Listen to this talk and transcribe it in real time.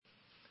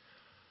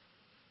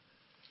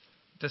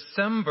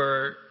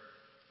December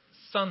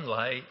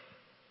sunlight,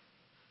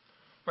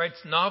 writes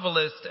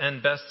novelist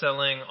and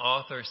best-selling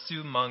author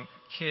Sue Monk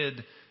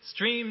Kidd,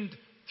 streamed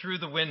through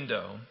the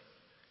window,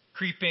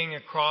 creeping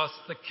across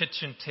the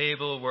kitchen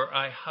table where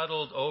I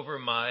huddled over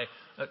my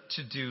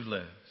to-do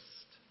list.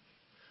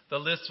 The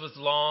list was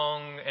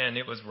long and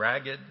it was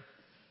ragged.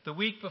 The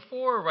week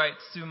before, writes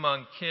Sue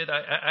Monk Kidd,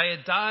 I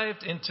had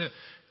dived into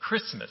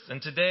Christmas,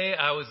 and today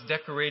I was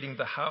decorating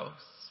the house.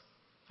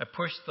 I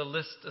pushed the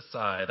list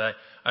aside.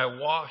 I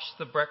washed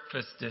the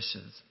breakfast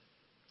dishes.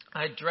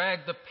 I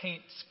dragged the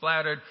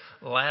paint-splattered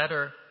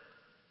ladder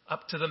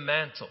up to the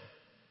mantel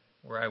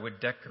where I would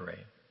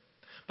decorate.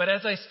 But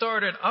as I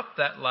started up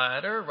that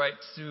ladder,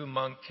 writes Sue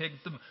Monk Kidd,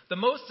 the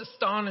most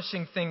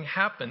astonishing thing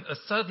happened. A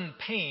sudden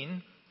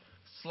pain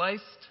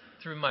sliced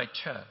through my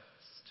chest,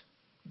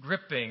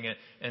 gripping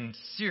and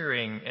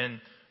searing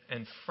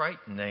and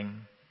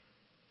frightening.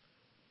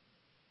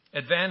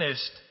 It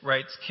vanished,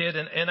 writes Kidd,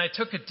 and I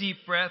took a deep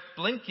breath,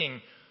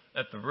 blinking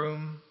at the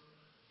room.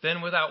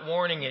 Then, without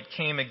warning, it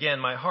came again.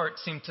 My heart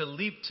seemed to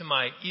leap to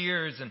my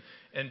ears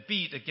and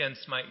beat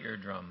against my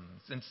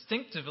eardrums.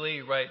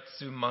 Instinctively, writes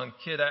Sue Monk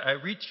Kidd, I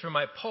reached for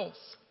my pulse,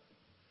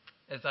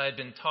 as I had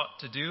been taught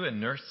to do in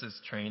nurses'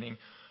 training,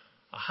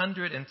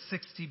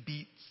 160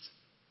 beats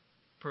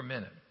per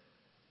minute.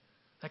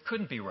 That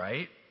couldn't be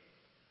right.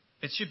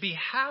 It should be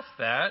half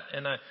that,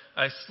 and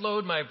I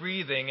slowed my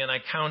breathing and I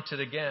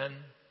counted again.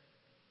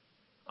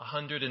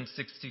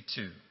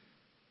 162.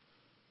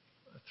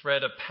 A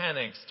thread of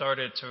panic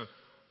started to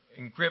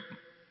grip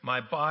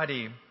my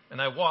body,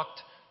 and I walked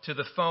to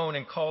the phone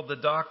and called the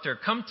doctor.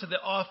 Come to the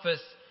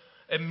office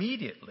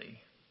immediately,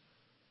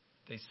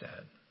 they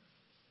said.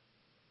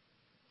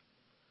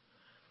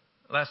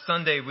 Last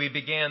Sunday, we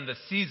began the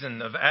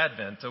season of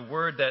Advent, a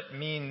word that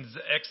means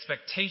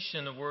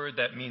expectation, a word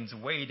that means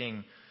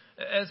waiting,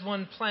 as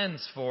one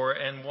plans for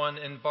and one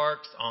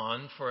embarks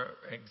on, for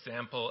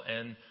example,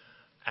 an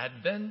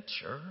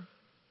adventure.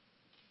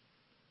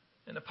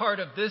 And a part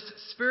of this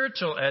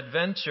spiritual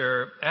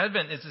adventure,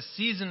 Advent is a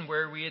season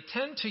where we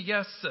attend to,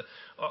 yes,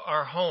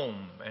 our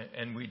home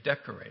and we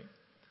decorate.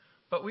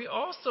 But we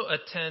also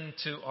attend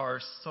to our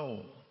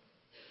soul,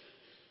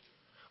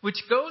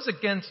 which goes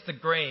against the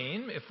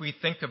grain, if we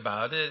think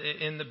about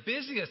it, in the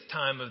busiest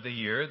time of the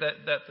year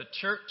that the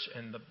church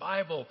and the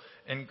Bible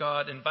and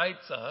God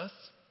invites us,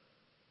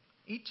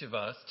 each of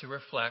us, to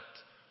reflect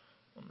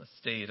on the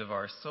state of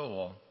our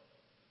soul.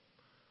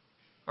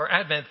 Our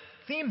Advent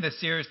theme this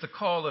year is the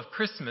call of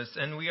Christmas,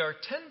 and we are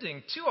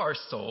tending to our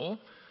soul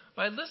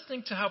by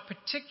listening to how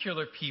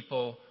particular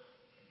people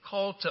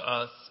call to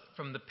us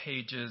from the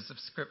pages of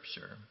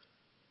Scripture.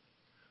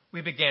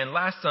 We began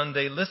last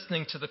Sunday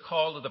listening to the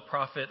call of the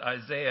prophet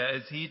Isaiah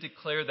as he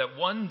declared that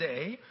one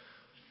day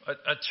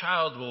a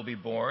child will be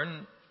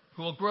born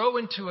who will grow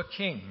into a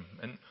king,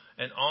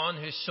 and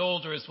on his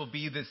shoulders will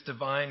be this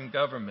divine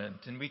government.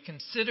 And we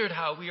considered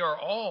how we are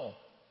all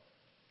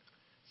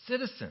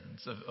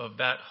citizens of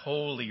that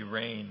holy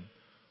reign,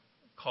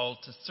 called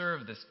to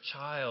serve this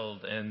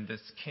child and this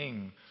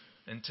king,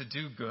 and to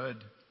do good,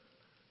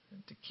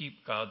 and to keep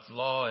God's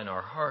law in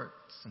our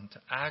hearts, and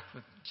to act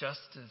with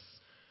justice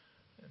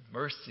and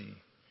mercy,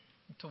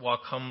 and to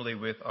walk humbly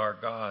with our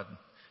God.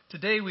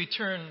 Today we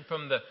turn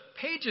from the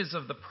pages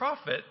of the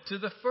prophet to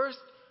the first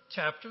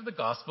chapter of the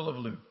Gospel of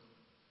Luke.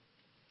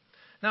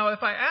 Now,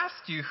 if I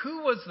asked you who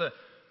was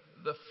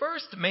the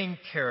first main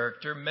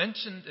character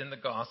mentioned in the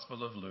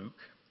Gospel of Luke,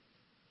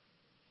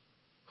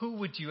 who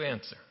would you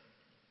answer?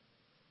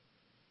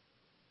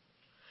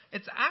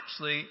 It's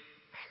actually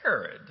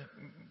Herod,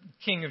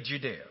 king of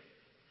Judea.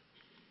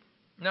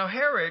 Now,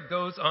 Herod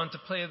goes on to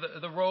play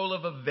the role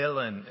of a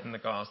villain in the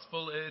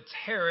gospel. It's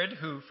Herod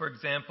who, for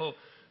example,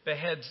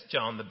 beheads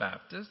John the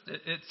Baptist.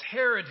 It's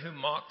Herod who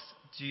mocks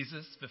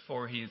Jesus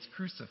before he is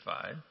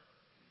crucified.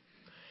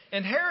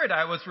 And Herod,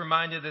 I was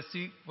reminded this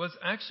week, was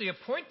actually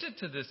appointed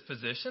to this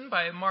position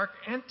by Mark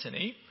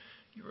Antony.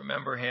 You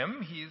remember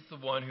him. He's the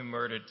one who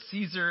murdered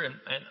Caesar and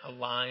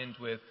aligned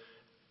with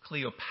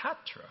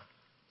Cleopatra.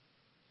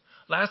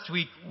 Last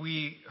week,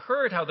 we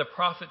heard how the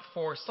prophet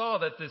foresaw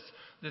that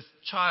this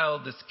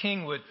child, this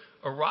king, would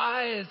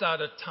arise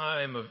out of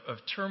time of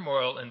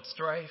turmoil and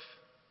strife.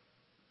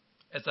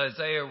 As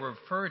Isaiah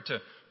referred to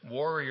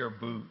warrior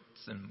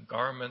boots and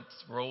garments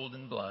rolled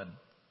in blood.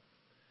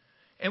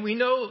 And we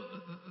know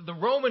the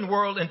Roman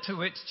world into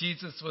which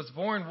Jesus was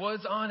born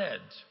was on edge,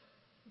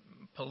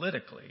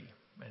 politically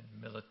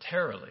and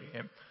militarily,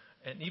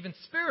 and even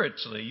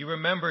spiritually. You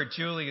remember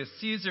Julius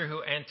Caesar,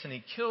 who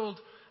Antony killed,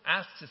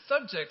 asked his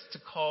subjects to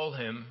call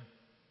him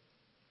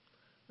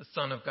the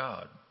Son of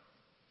God.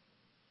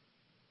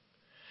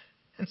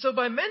 And so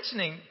by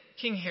mentioning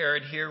King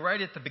Herod here right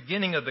at the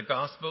beginning of the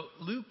gospel,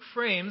 Luke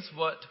frames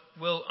what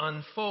will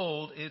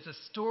unfold is a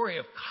story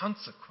of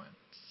consequence,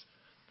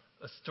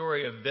 a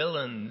story of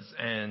villains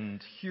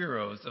and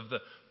heroes, of the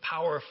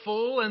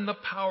powerful and the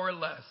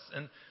powerless,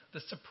 and the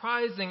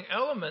surprising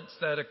elements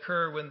that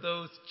occur when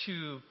those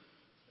two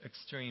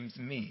extremes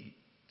meet.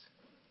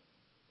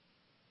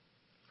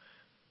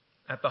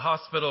 At the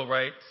hospital,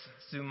 writes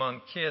Sue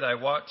Monk Kidd, I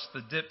watched the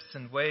dips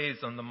and waves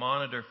on the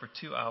monitor for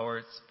 2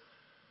 hours.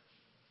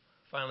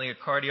 Finally, a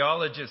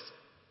cardiologist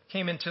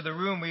came into the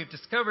room. We've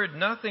discovered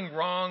nothing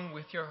wrong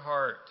with your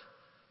heart,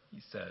 he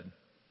said.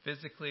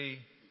 Physically,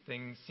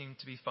 things seem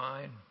to be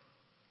fine.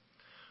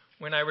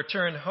 When I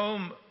returned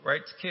home,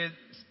 writes Kidd,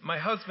 my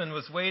husband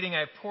was waiting.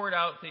 I poured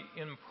out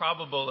the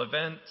improbable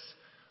events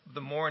of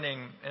the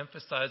morning,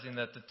 emphasizing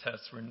that the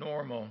tests were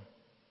normal.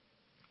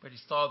 But he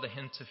saw the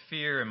hint of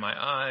fear in my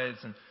eyes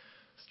and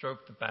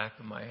stroked the back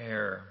of my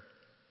hair.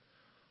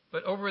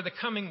 But over the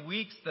coming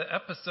weeks, the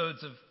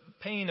episodes of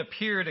pain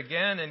appeared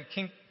again, and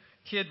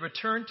Kidd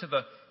returned to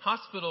the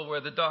hospital where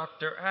the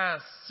doctor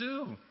asked,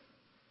 Sue,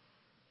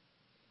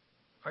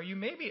 are you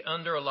maybe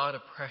under a lot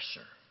of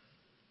pressure?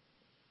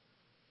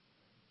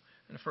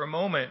 And for a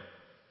moment,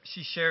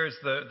 she shares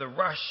the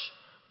rush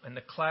and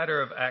the clatter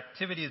of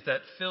activities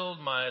that filled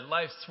my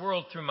life,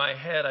 swirled through my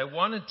head. I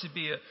wanted to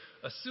be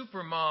a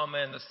super mom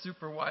and a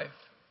super wife,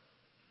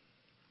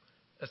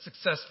 a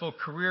successful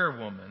career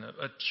woman,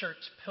 a church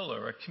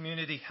pillar, a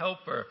community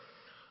helper,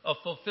 a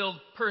fulfilled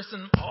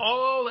person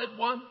all at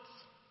once.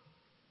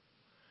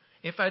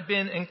 If I'd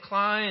been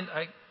inclined,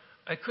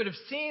 I could have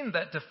seen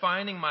that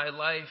defining my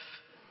life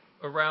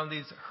around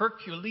these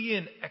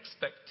Herculean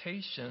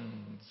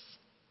expectations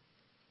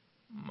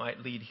might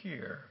lead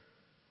here.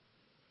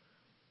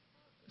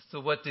 So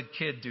what did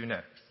Kidd do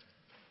next?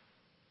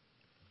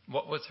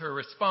 What was her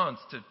response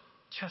to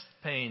chest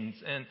pains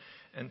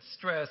and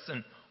stress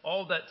and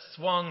all that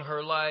swung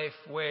her life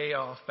way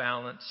off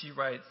balance? She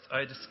writes,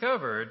 I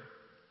discovered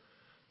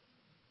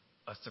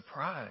a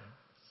surprise.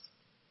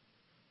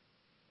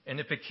 And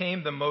it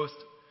became the most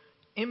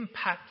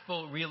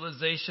impactful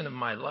realization of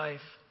my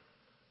life,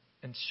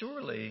 and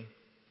surely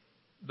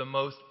the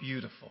most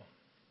beautiful.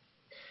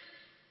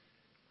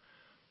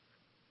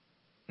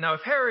 Now,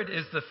 if Herod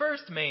is the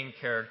first main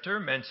character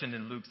mentioned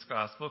in Luke's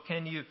gospel,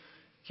 can you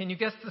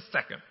guess the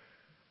second?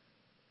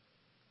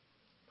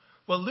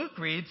 Well, Luke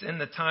reads, in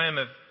the time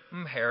of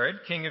Herod,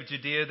 king of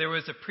Judea, there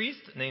was a priest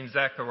named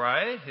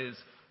Zechariah. His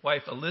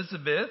wife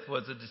Elizabeth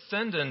was a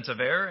descendant of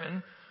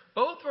Aaron.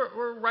 Both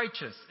were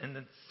righteous in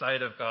the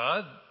sight of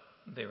God.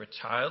 They were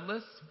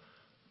childless,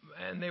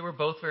 and they were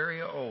both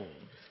very old.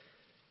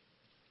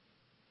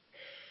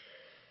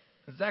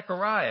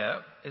 Zechariah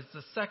is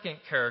the second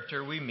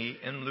character we meet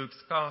in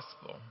Luke's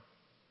gospel,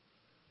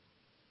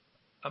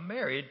 a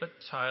married but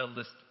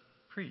childless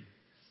priest.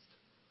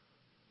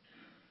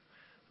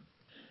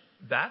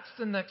 That's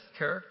the next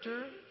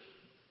character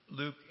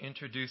Luke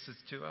introduces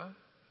to us.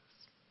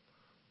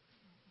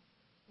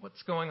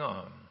 What's going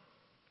on?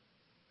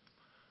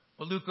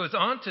 Well, Luke goes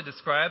on to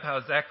describe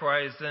how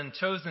Zechariah is then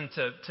chosen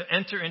to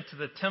enter into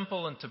the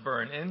temple and to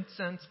burn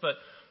incense, but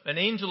an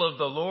angel of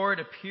the Lord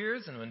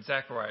appears, and when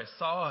Zechariah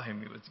saw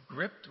him, he was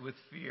gripped with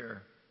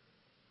fear.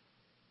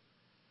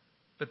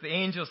 But the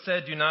angel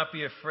said, do not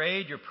be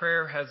afraid. Your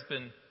prayer has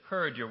been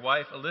heard. Your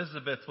wife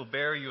Elizabeth will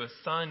bear you a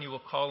son. You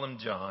will call him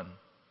John.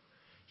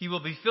 He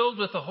will be filled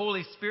with the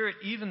Holy Spirit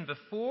even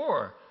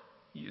before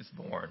he is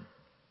born.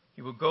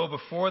 He will go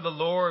before the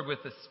Lord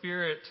with the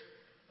spirit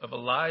of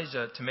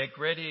Elijah to make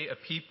ready a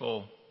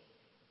people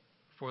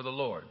for the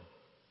Lord.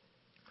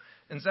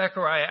 And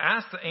Zechariah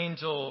asked the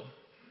angel,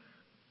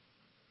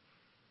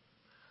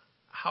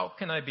 how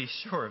can I be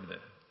sure of this?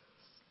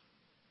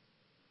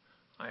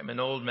 I am an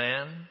old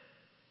man.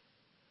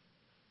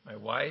 My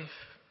wife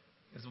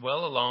is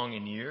well along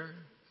in years.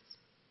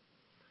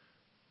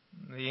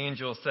 The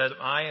angel said,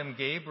 I am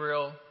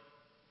Gabriel.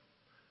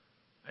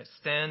 I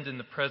stand in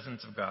the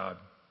presence of God.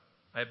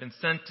 I have been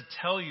sent to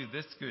tell you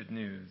this good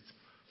news.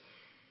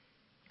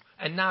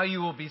 And now you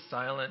will be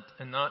silent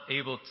and not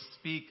able to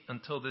speak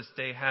until this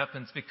day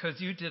happens, because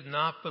you did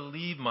not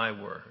believe my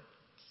words,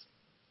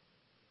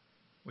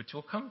 which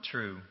will come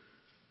true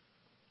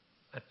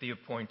at the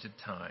appointed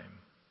time.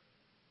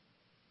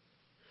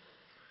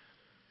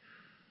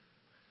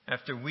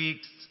 After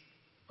weeks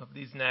of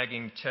these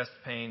nagging chest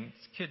pains,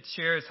 Kidd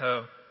shares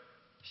how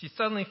she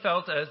suddenly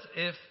felt as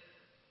if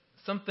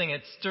something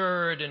had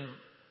stirred in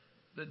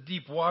the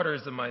deep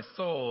waters of my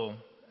soul,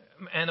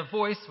 and a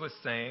voice was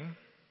saying,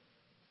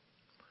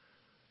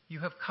 you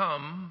have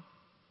come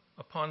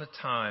upon a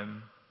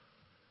time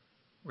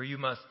where you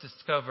must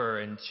discover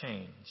and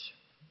change.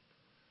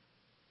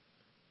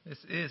 This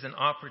is an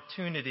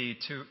opportunity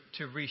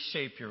to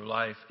reshape your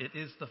life. It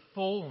is the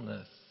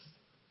fullness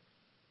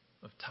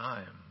of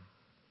time.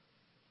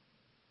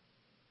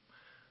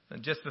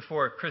 And just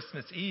before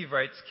Christmas Eve,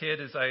 writes Kidd,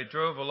 as I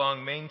drove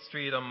along Main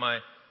Street on my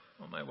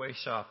way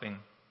shopping,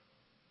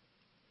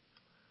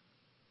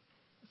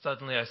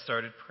 suddenly I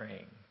started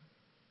praying.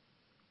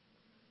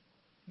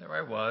 There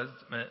I was,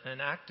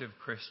 an active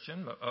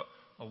Christian,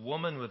 a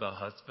woman with a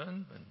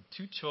husband and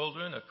 2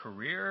 children, a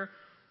career,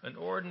 an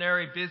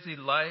ordinary busy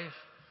life,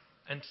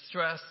 and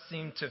stress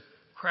seemed to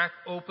crack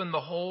open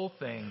the whole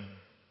thing.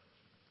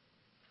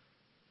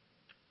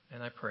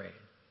 And I prayed.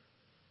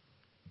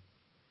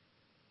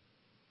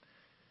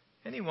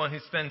 Anyone who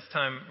spends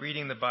time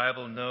reading the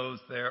Bible knows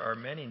there are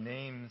many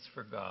names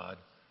for God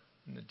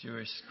in the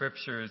Jewish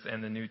scriptures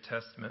and the New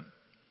Testament.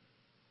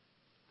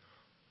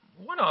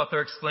 One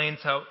author explains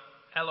how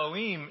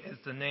Elohim is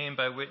the name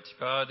by which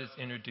God is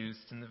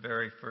introduced in the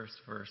very first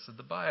verse of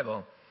the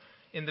Bible.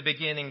 In the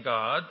beginning,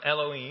 God,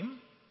 Elohim,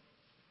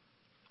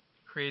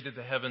 created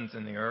the heavens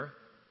and the earth.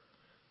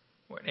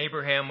 When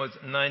Abraham was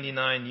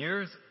 99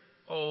 years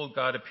old,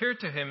 God appeared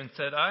to him and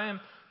said, "I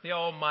am the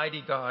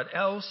Almighty God,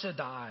 El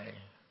Shaddai,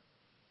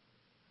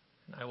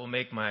 and I will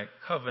make my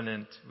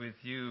covenant with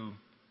you."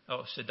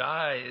 El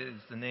Shaddai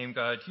is the name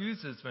God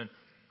uses when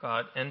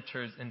God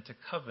enters into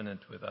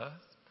covenant with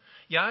us.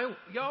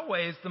 Yahweh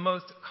is the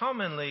most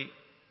commonly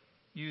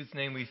used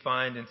name we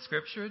find in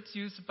Scripture. It's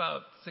used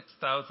about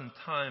 6,000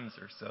 times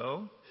or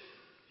so.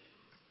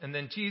 And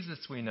then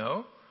Jesus, we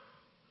know,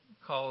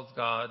 calls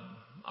God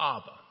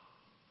Abba,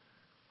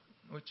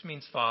 which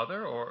means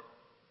father or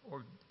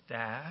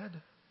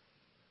dad.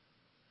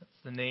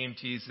 That's the name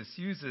Jesus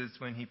uses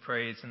when he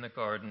prays in the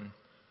Garden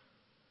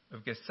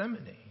of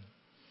Gethsemane.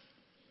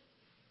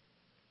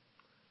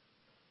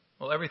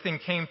 Well, everything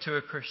came to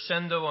a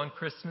crescendo on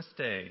Christmas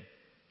Day,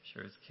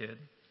 sure as kid.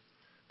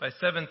 By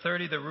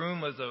 7:30, the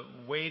room was a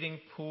waiting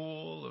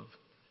pool of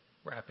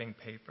wrapping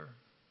paper.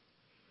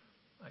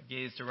 I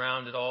gazed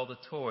around at all the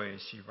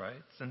toys, she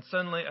writes, and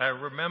suddenly I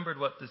remembered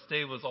what this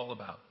day was all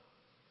about.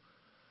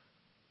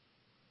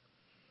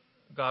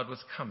 God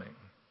was coming.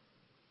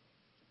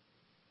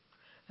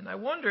 And I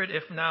wondered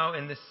if now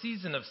in this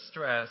season of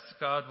stress,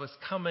 God was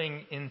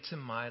coming into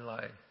my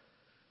life.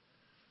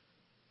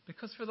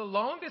 Because for the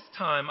longest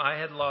time, I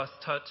had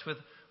lost touch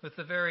with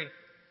the very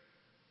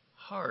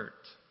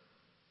heart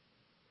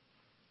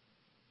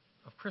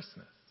of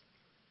Christmas.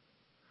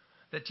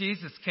 That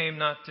Jesus came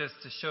not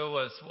just to show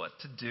us what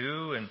to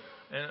do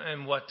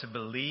and what to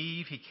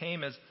believe. He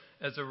came as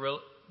a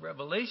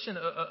revelation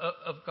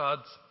of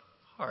God's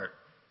heart,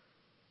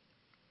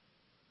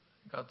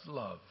 God's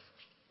love.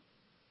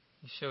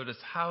 He showed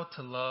us how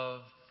to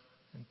love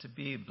and to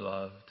be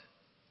loved.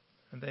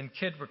 And then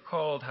Kidd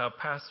recalled how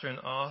pastor and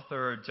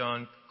author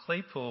John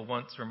Claypool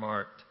once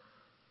remarked,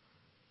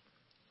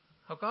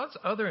 how God's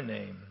other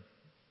name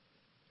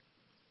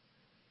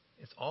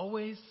is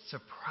always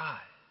surprise.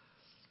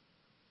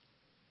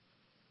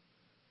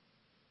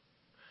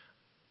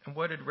 And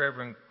what did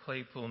Reverend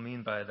Claypool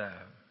mean by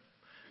that?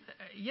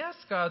 Yes,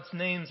 God's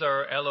names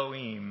are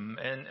Elohim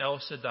and El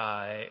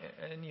Shaddai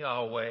and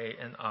Yahweh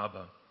and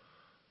Abba.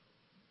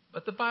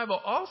 But the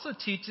Bible also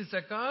teaches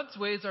that God's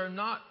ways are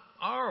not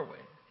our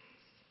ways.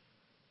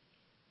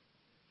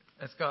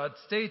 As God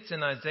states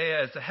in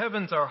Isaiah, as the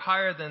heavens are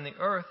higher than the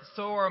earth,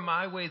 so are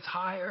my ways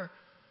higher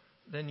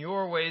than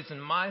your ways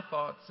and my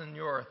thoughts than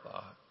your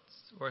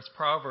thoughts. Or as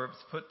Proverbs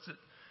puts it,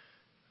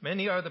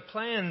 many are the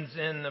plans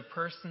in a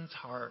person's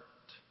heart,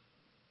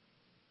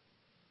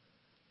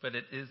 but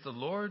it is the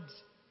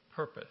Lord's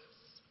purpose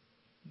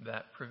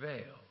that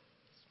prevails.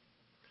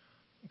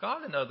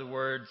 God, in other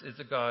words, is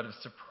a God of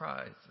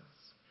surprises.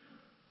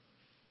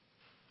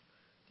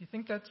 Do you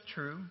think that's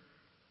true?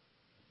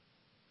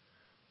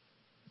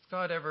 Has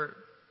God ever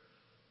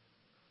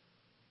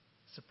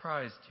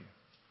surprised you?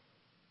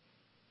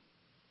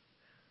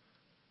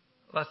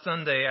 Last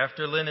Sunday,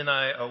 after Lynn and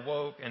I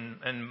awoke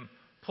and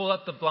pulled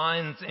up the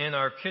blinds in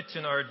our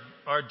kitchen,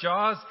 our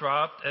jaws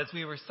dropped as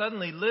we were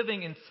suddenly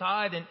living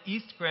inside an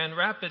East Grand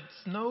Rapids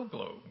snow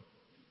globe.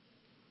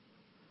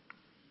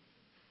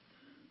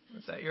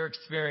 Was that your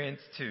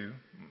experience too?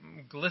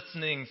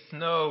 Glistening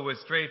snow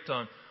was draped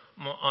on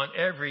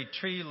every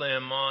tree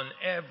limb, on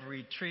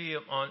every tree,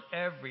 on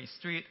every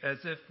street, as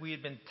if we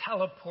had been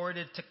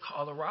teleported to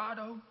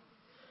Colorado.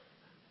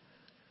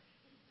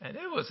 And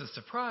it was a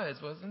surprise,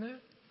 wasn't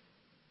it?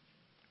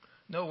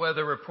 No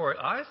weather report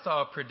I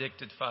saw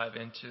predicted 5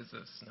 inches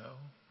of snow.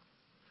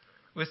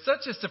 It was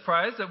such a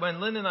surprise that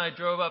when Lynn and I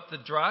drove up the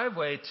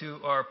driveway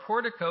to our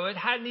portico, it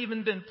hadn't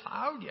even been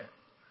plowed yet.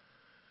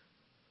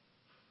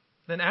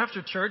 Then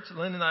after church,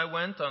 Lynn and I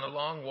went on a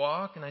long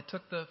walk, and I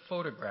took the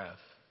photograph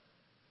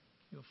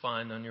you'll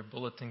find on your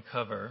bulletin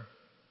cover.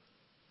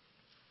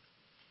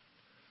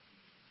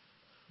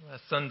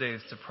 Last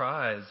Sunday's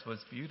surprise was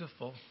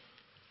beautiful,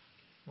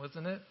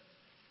 wasn't it?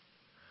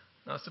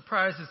 Now,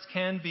 surprises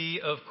can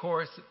be, of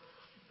course,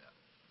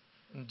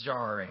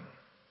 jarring.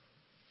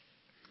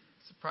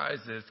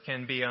 Surprises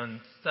can be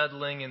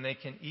unsettling, and they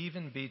can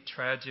even be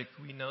tragic.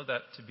 We know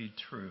that to be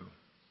true.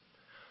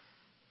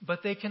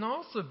 But they can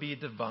also be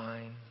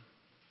divine.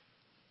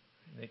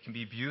 They can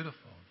be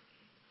beautiful.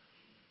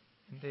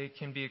 And they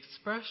can be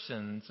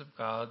expressions of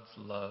God's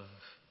love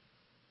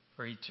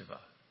for each of us.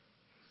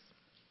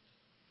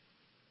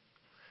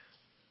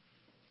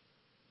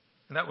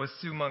 And that was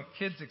Sue Monk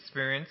Kidd's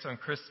experience on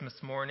Christmas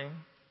morning.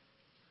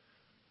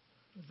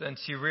 Then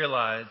she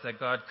realized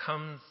that God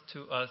comes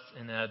to us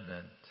in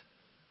Advent,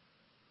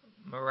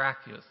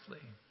 miraculously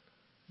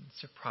and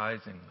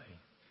surprisingly,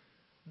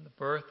 in the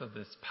birth of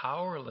this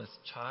powerless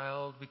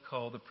child we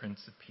call the Prince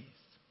of Peace.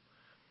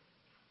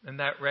 And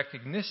that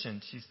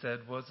recognition, she said,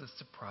 was a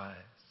surprise,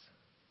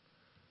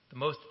 the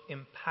most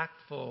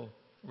impactful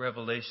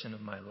revelation of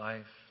my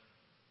life.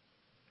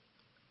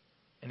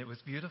 and it was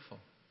beautiful.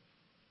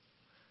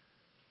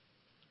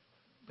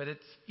 But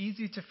it's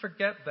easy to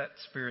forget that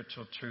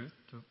spiritual truth,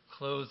 to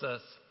close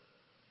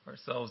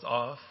ourselves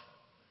off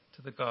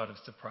to the God of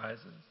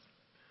surprises.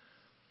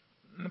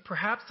 And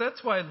perhaps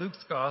that's why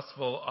Luke's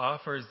gospel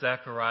offers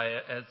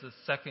Zechariah as the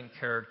second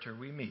character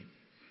we meet,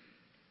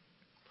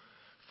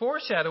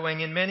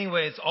 foreshadowing in many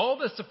ways all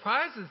the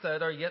surprises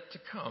that are yet to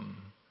come,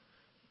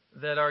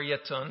 that are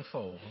yet to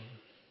unfold.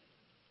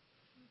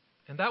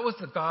 And that was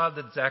the God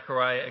that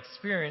Zechariah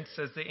experienced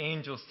as the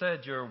angel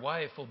said, "Your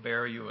wife will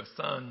bear you a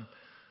son."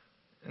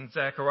 And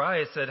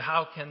Zechariah said,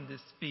 "How can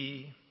this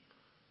be?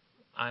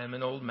 I am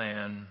an old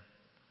man,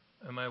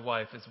 and my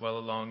wife is well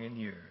along in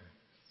years."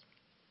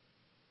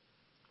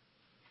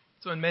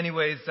 So in many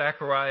ways,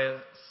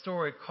 Zechariah's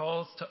story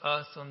calls to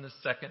us on the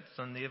second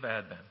Sunday of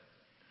Advent,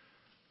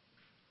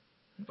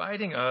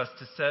 inviting us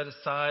to set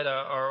aside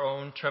our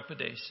own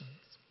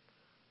trepidations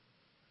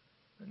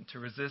and to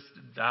resist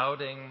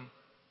doubting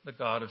the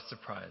God of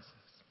surprises,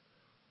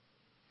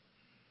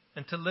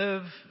 and to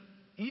live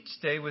each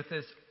day with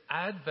this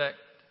Advent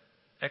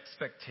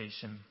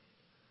expectation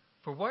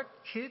for what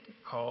Kidd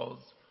calls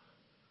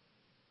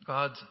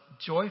God's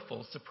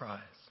joyful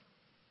surprise.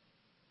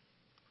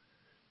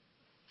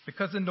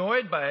 Because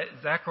annoyed by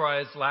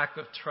Zechariah's lack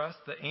of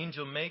trust, the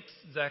angel makes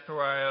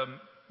Zechariah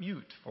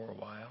mute for a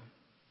while.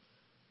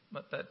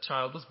 But that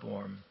child was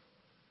born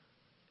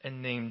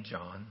and named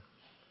John.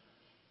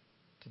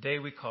 Today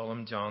we call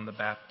him John the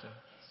Baptist.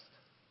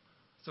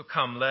 So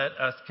come, let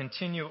us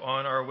continue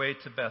on our way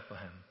to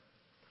Bethlehem,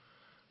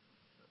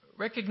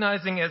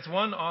 recognizing, as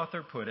one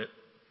author put it,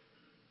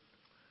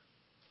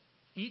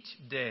 each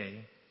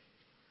day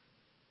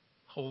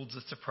holds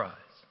a surprise.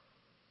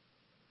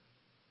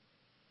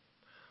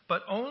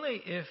 But only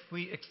if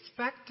we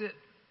expect it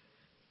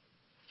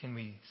can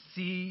we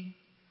see,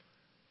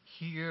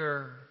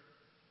 hear,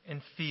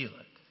 and feel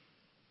it.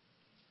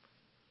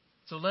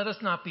 So let us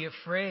not be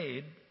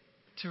afraid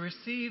to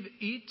receive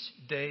each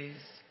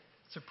day's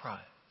surprise,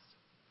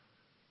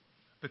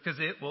 because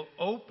it will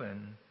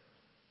open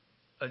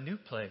a new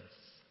place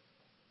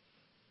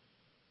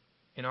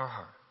in our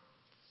hearts.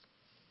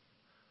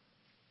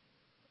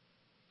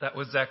 That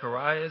was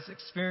Zechariah's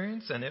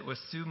experience, and it was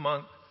Sue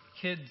Monk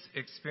Kidd's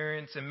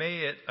experience, and may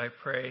it, I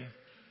pray,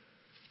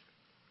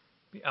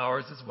 be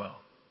ours as well.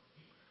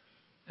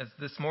 As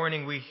this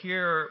morning we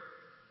hear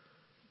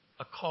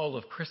a call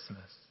of Christmas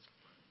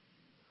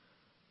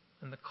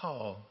and the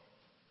call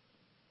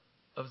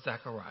of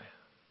Zechariah.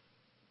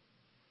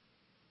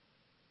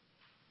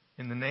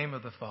 In the name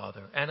of the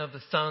Father, and of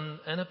the Son,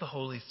 and of the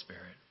Holy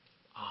Spirit.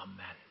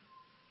 Amen.